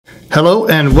Hello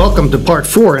and welcome to part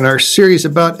 4 in our series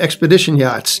about expedition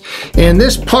yachts. In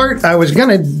this part, I was going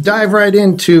to dive right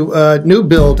into new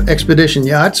build expedition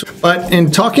yachts, but in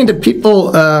talking to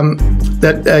people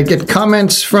that get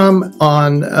comments from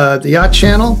on the yacht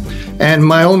channel and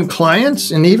my own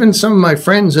clients and even some of my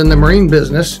friends in the marine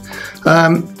business,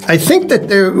 I think that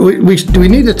we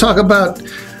need to talk about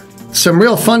some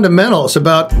real fundamentals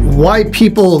about why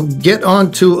people get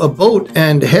onto a boat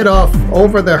and head off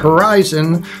over the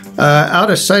horizon out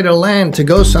of sight of land to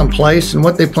go someplace and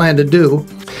what they plan to do.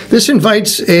 This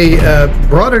invites a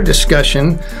broader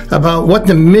discussion about what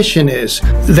the mission is.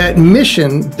 That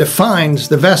mission defines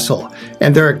the vessel,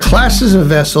 and there are classes of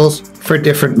vessels for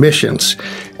different missions.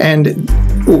 And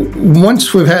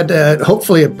once we've had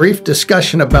hopefully a brief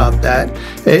discussion about that,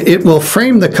 it will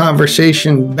frame the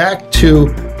conversation back to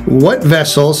what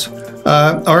vessels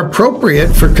are appropriate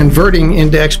for converting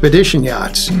into expedition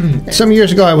yachts. Some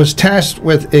years ago, I was tasked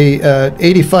with a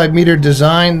 85-meter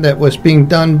design that was being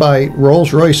done by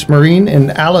Rolls-Royce Marine in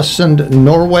Ålesund,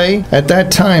 Norway. At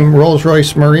that time,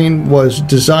 Rolls-Royce Marine was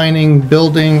designing,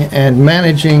 building, and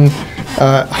managing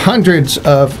hundreds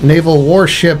of naval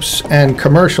warships and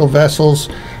commercial vessels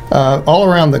all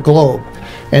around the globe.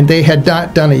 And they had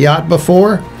not done a yacht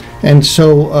before. And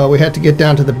so we had to get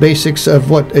down to the basics of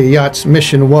what a yacht's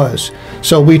mission was.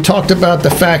 So we talked about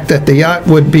the fact that the yacht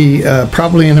would be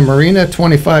probably in a marina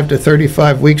 25 to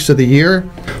 35 weeks of the year.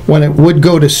 When it would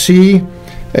go to sea,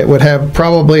 it would have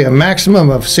probably a maximum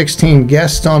of 16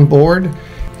 guests on board.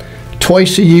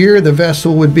 Twice a year, the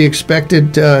vessel would be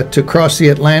expected to cross the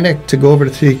Atlantic to go over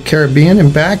to the Caribbean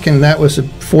and back, and that was a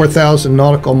 4,000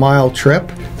 nautical mile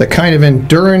trip. The kind of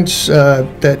endurance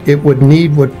that it would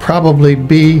need would probably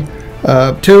be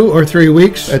 2 or 3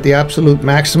 weeks at the absolute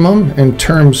maximum in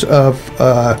terms of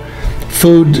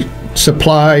food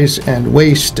supplies and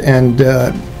waste and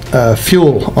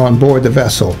fuel on board the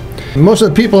vessel. Most of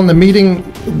the people in the meeting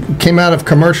came out of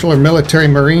commercial or military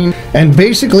marine, and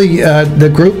basically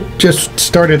the group just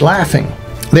started laughing.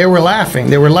 They were laughing.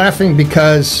 They were laughing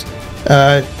because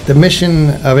the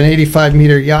mission of an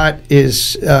 85-meter yacht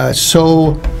is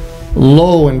so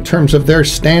low in terms of their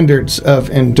standards of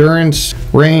endurance,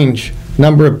 range,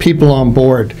 number of people on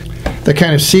board, the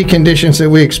kind of sea conditions that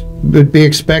would be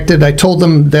expected. I told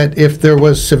them that if there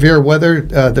was severe weather,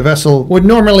 the vessel would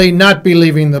normally not be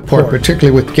leaving the port,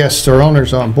 particularly with guests or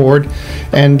owners on board,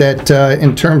 and that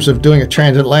in terms of doing a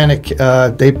transatlantic,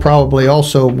 they probably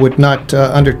also would not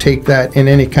undertake that in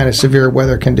any kind of severe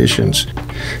weather conditions.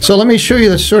 So let me show you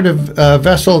the sort of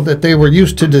vessel that they were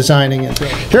used to designing it.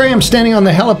 Here I am standing on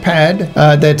the helipad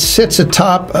that sits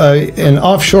atop an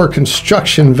offshore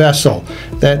construction vessel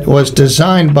that was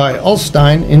designed by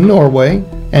Ulstein in Norway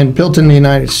and built in the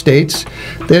United States.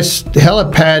 This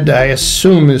helipad, I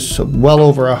assume, is well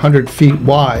over 100 feet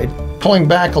wide. Pulling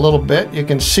back a little bit, you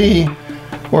can see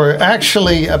we're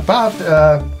actually about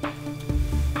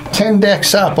 10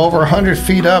 decks up, over 100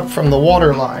 feet up from the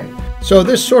water line. So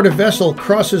this sort of vessel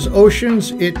crosses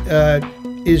oceans. It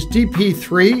is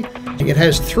DP3. It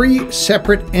has 3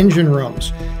 separate engine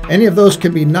rooms. Any of those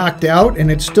can be knocked out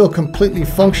and it's still completely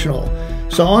functional.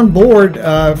 So on board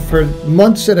for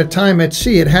months at a time at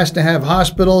sea, it has to have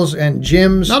hospitals and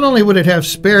gyms. Not only would it have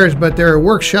spares, but there are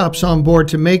workshops on board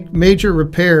to make major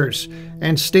repairs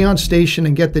and stay on station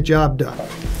and get the job done.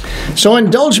 So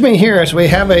indulge me here as we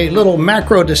have a little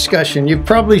macro discussion. You've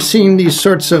probably seen these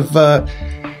sorts of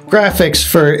graphics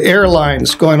for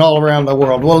airlines going all around the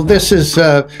world. Well, this is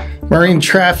marine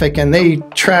traffic, and they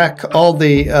track all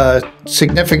the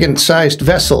significant sized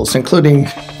vessels, including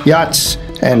yachts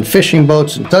and fishing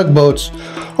boats and tugboats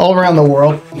all around the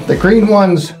world. The green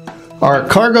ones are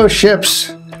cargo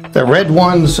ships, the red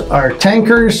ones are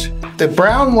tankers, the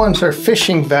brown ones are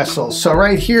fishing vessels. So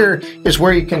right here is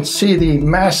where you can see the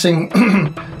massing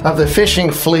of the fishing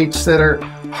fleets that are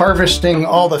harvesting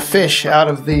all the fish out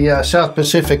of the South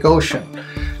Pacific Ocean.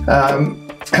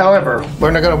 However,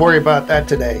 we're not going to worry about that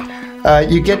today.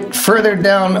 You get further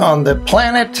down on the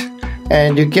planet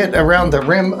and you get around the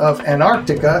rim of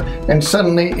Antarctica, and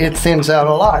suddenly it thins out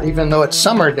a lot, even though it's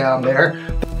summer down there.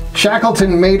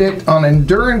 Shackleton made it on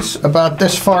Endurance about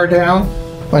this far down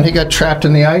when he got trapped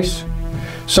in the ice.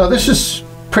 So this is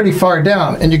pretty far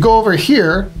down. And you go over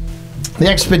here, the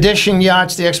expedition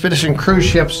yachts, the expedition cruise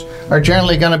ships are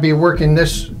generally going to be working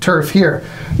this turf here.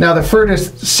 Now the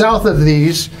furthest south of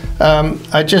these,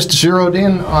 I just zeroed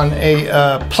in on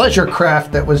a pleasure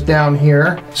craft that was down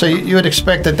here. So you would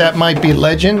expect that that might be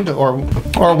Legend or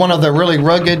one of the really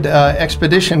rugged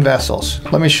expedition vessels.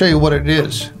 Let me show you what it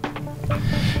is.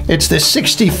 It's the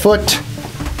 60-foot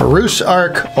Bruce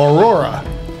Ark Aurora,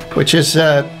 which is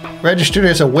registered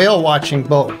as a whale watching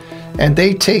boat. and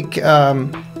they take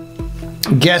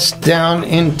guests down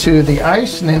into the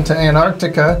ice and into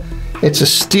Antarctica. It's a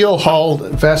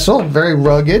steel-hulled vessel, very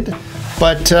rugged,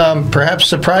 but perhaps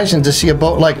surprising to see a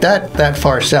boat like that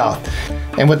far south.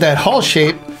 And with that hull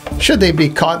shape, should they be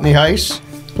caught in the ice,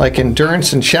 like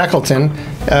Endurance and Shackleton,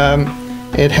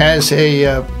 it has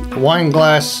a wine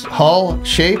glass hull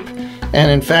shape, and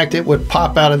in fact it would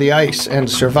pop out of the ice and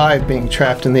survive being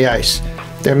trapped in the ice.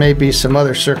 There may be some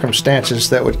other circumstances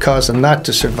that would cause them not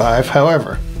to survive.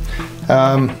 However,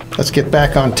 let's get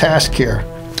back on task here.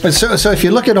 So if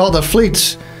you look at all the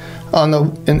fleets on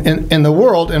in the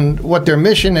world and what their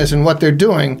mission is and what they're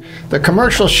doing, the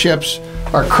commercial ships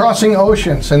are crossing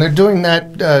oceans, and they're doing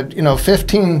that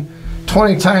 15,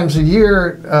 20 times a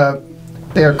year.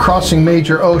 They are crossing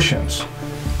major oceans.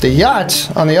 The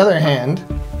yachts, on the other hand,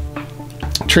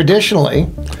 traditionally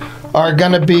are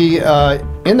going to be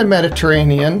in the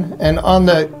Mediterranean and on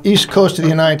the east coast of the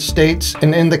United States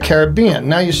and in the Caribbean.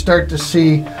 Now you start to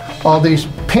see all these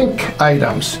pink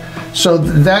items. So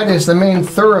that is the main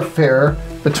thoroughfare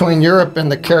between Europe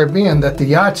and the Caribbean that the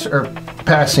yachts are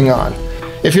passing on.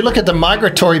 If you look at the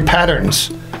migratory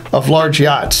patterns of large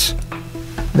yachts,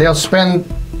 they'll spend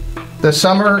the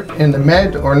summer in the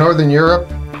Med or Northern Europe,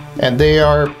 and they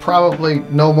are probably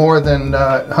no more than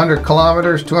 100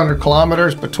 kilometers, 200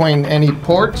 kilometers between any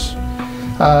ports.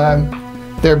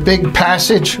 Their big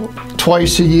passage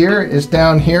twice a year is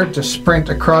down here to sprint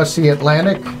across the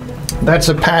Atlantic. That's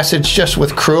a passage just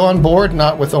with crew on board,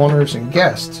 not with owners and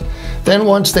guests. Then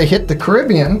once they hit the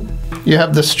Caribbean, you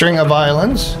have the string of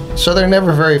islands, so they're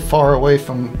never very far away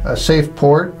from a safe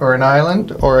port or an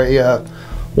island or a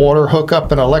water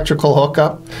hookup, an electrical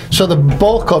hookup. So the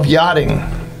bulk of yachting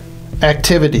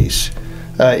activities,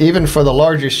 even for the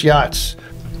largest yachts,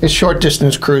 is short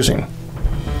distance cruising.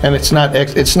 And it's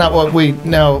not what we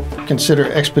now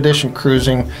consider expedition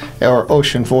cruising or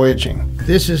ocean voyaging.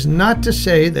 This is not to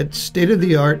say that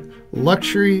state-of-the-art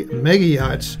luxury mega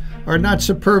yachts are not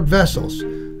superb vessels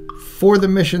for the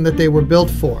mission that they were built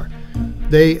for.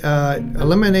 They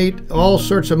eliminate all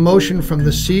sorts of motion from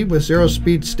the sea with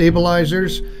zero-speed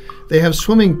stabilizers. They have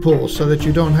swimming pools so that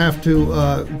you don't have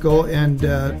to go and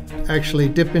actually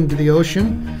dip into the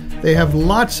ocean. They have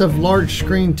lots of large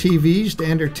screen TVs to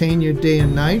entertain you day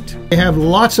and night. They have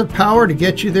lots of power to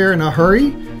get you there in a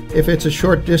hurry if it's a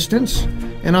short distance.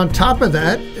 And on top of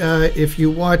that, if you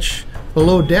watch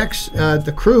below decks,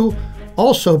 the crew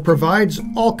also provides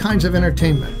all kinds of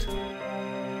entertainment.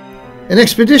 An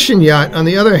expedition yacht, on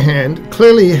the other hand,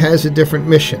 clearly has a different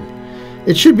mission.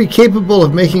 It should be capable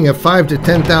of making a 5,000 to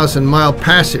 10,000 mile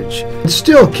passage and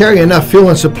still carry enough fuel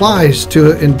and supplies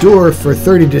to endure for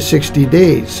 30 to 60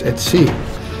 days at sea.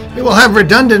 It will have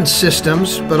redundant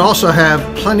systems, but also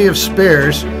have plenty of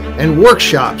spares and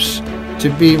workshops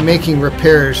to be making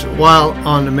repairs while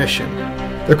on the mission.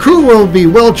 The crew will be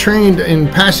well trained in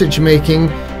passage making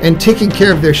and taking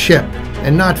care of their ship,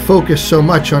 and not focus so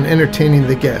much on entertaining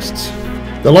the guests.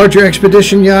 The larger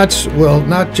expedition yachts will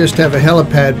not just have a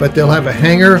helipad, but they'll have a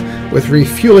hangar with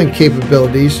refueling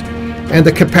capabilities and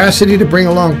the capacity to bring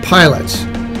along pilots,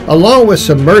 along with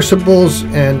submersibles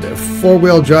and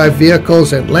four-wheel drive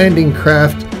vehicles and landing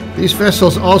craft. These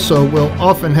vessels also will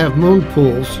often have moon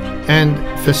pools and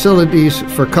facilities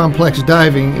for complex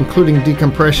diving, including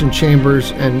decompression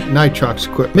chambers and nitrox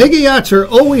equipment. Mega yachts are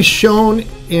always shown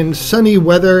in sunny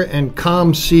weather and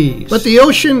calm seas. But the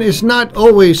ocean is not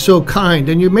always so kind,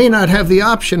 and you may not have the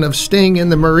option of staying in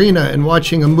the marina and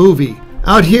watching a movie.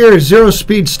 Out here,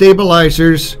 zero-speed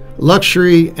stabilizers,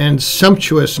 luxury, and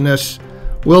sumptuousness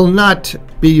will not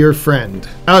be your friend.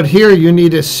 Out here, you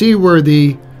need a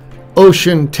seaworthy,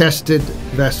 ocean-tested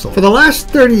vessel. For the last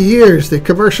 30 years, the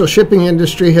commercial shipping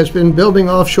industry has been building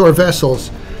offshore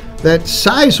vessels that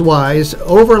size-wise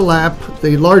overlap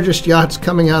the largest yachts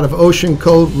coming out of Ocean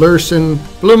Code, Lursen,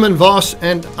 Blumenvoss,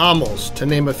 and Amels, to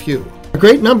name a few. A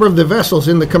great number of the vessels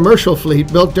in the commercial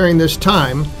fleet built during this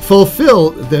time fulfill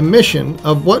the mission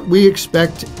of what we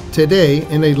expect today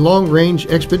in a long-range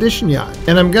expedition yacht.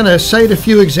 And I'm going to cite a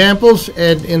few examples,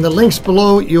 and in the links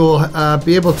below you'll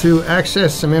be able to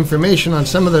access some information on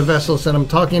some of the vessels that I'm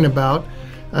talking about.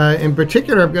 In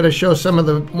particular, I'm going to show some of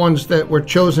the ones that were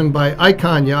chosen by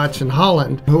Icon Yachts in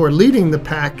Holland, who are leading the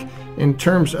pack in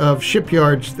terms of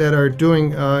shipyards that are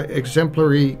doing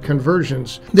exemplary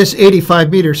conversions. This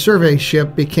 85-meter survey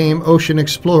ship became Ocean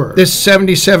Explorer. This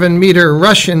 77-meter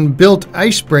Russian-built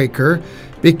icebreaker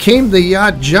became the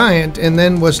Yacht Giant and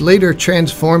then was later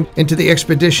transformed into the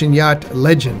Expedition Yacht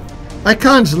Legend.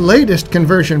 Icon's latest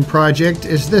conversion project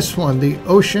is this one, the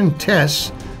Ocean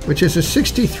Tess, which is a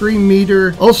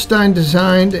 63-meter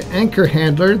Ulstein-designed anchor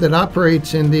handler that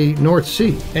operates in the North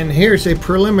Sea. And here's a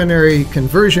preliminary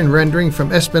conversion rendering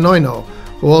from Espen Oyno,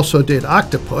 who also did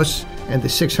Octopus and the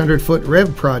 600-foot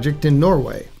Rev project in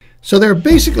Norway. So there are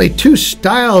basically two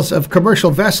styles of commercial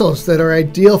vessels that are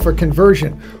ideal for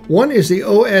conversion. One is the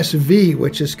OSV,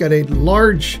 which has got a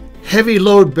large, heavy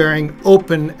load-bearing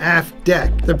open aft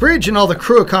deck. The bridge and all the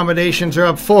crew accommodations are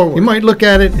up forward. You might look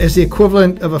at it as the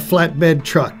equivalent of a flatbed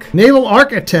truck. Naval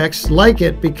architects like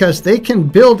it because they can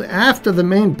build aft of the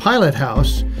main pilot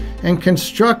house and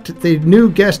construct the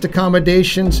new guest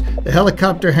accommodations, the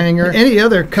helicopter hangar, and any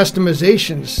other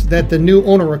customizations that the new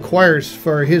owner requires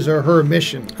for his or her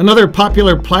mission. Another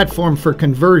popular platform for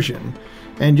conversion,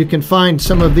 and you can find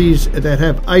some of these that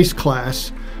have ice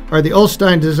class, are the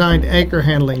Ulstein-designed anchor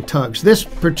handling tugs. This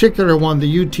particular one,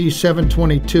 the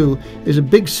UT-722, is a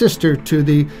big sister to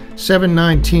the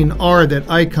 719R that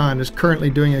Icon is currently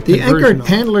doing a conversion on. The anchor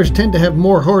handlers tend to have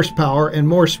more horsepower and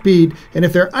more speed, and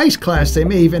if they're ice class, they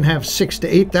may even have 6,000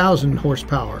 to 8,000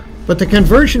 horsepower. But the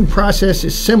conversion process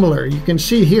is similar. You can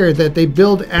see here that they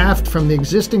build aft from the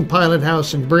existing pilot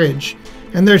house and bridge,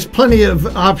 and there's plenty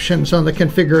of options on the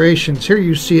configurations. Here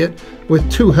you see it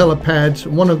with two helipads,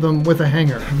 one of them with a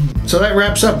hangar. So that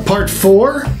wraps up part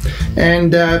 4,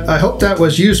 and I hope that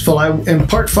was useful. In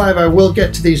part 5, I will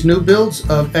get to these new builds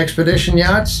of expedition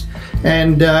yachts,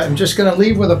 and I'm just going to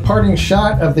leave with a parting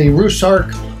shot of the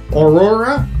Rusark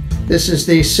Aurora. This is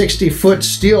the 60-foot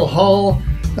steel hull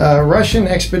Russian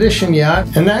expedition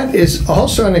yacht, and that is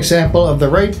also an example of the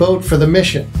right boat for the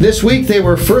mission. This week they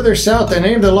were further south than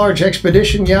any of the large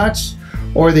expedition yachts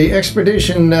or the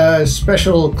expedition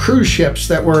special cruise ships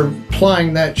that were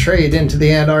plying that trade into the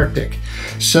Antarctic.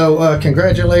 So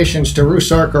congratulations to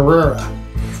Rusark Aurora.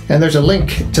 And there's a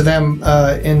link to them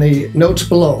in the notes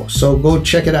below, so go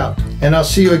check it out. And I'll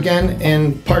see you again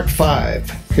in part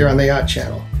 5 here on the Yacht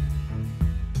Channel.